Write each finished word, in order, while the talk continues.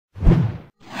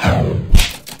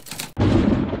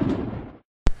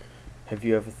Have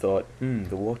you ever thought,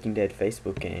 the Walking Dead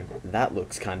Facebook game, that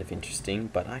looks kind of interesting,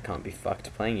 but I can't be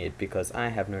fucked playing it because I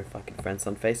have no fucking friends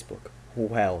on Facebook?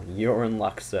 Well, you're in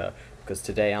luck, sir, because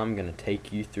today I'm gonna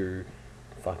take you through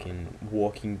fucking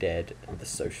Walking Dead, the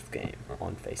social game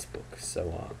on Facebook.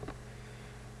 So,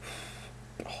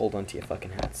 hold on to your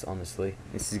fucking hats, honestly.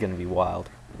 This is gonna be wild.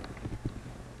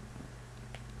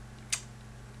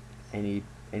 Any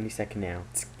second now,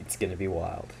 it's gonna be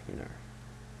wild, you know.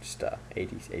 Just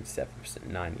 80, 87%,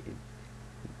 90.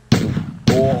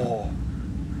 Oh,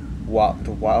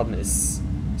 the wildness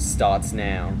starts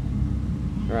now.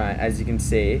 Right, as you can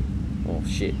see, oh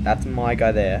shit, that's my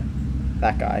guy there.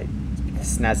 That guy, with the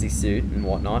snazzy suit and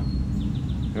whatnot.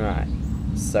 Right,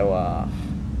 so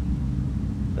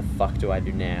the fuck do I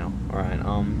do now? Alright,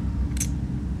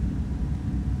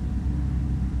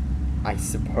 I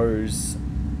suppose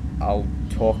I'll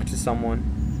talk to someone.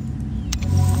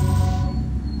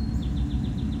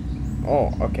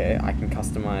 Oh, okay, I can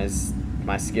customize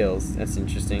my skills. That's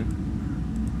interesting.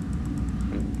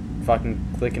 I'm fucking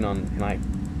clicking on, like...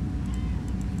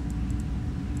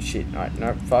 Shit, alright,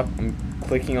 no, fuck. I'm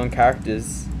clicking on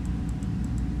characters.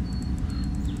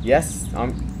 Yes,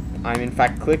 I'm in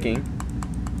fact clicking.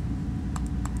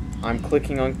 I'm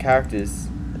clicking on characters.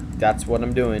 That's what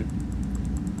I'm doing.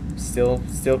 Still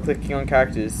clicking on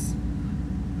characters.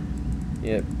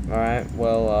 Yep, alright,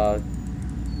 well,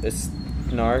 it's...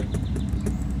 No.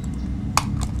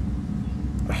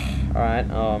 Alright,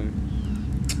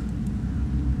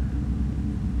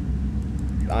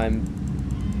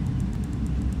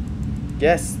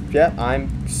 Yes, yeah, I'm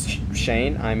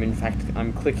Shane.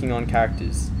 I'm clicking on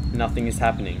characters. Nothing is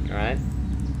happening, alright?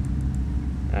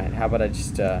 Alright, how about I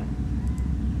just, how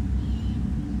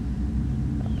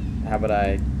about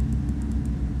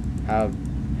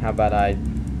I...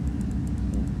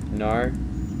 No.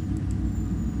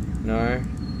 No.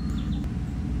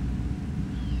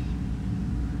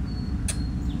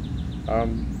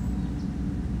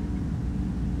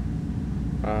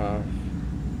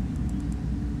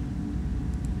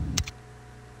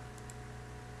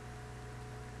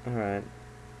 Alright.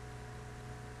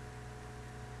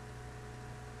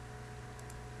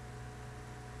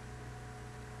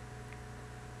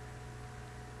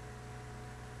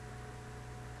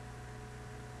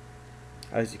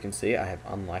 As you can see, I have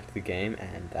unliked the game,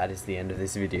 and that is the end of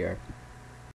this video.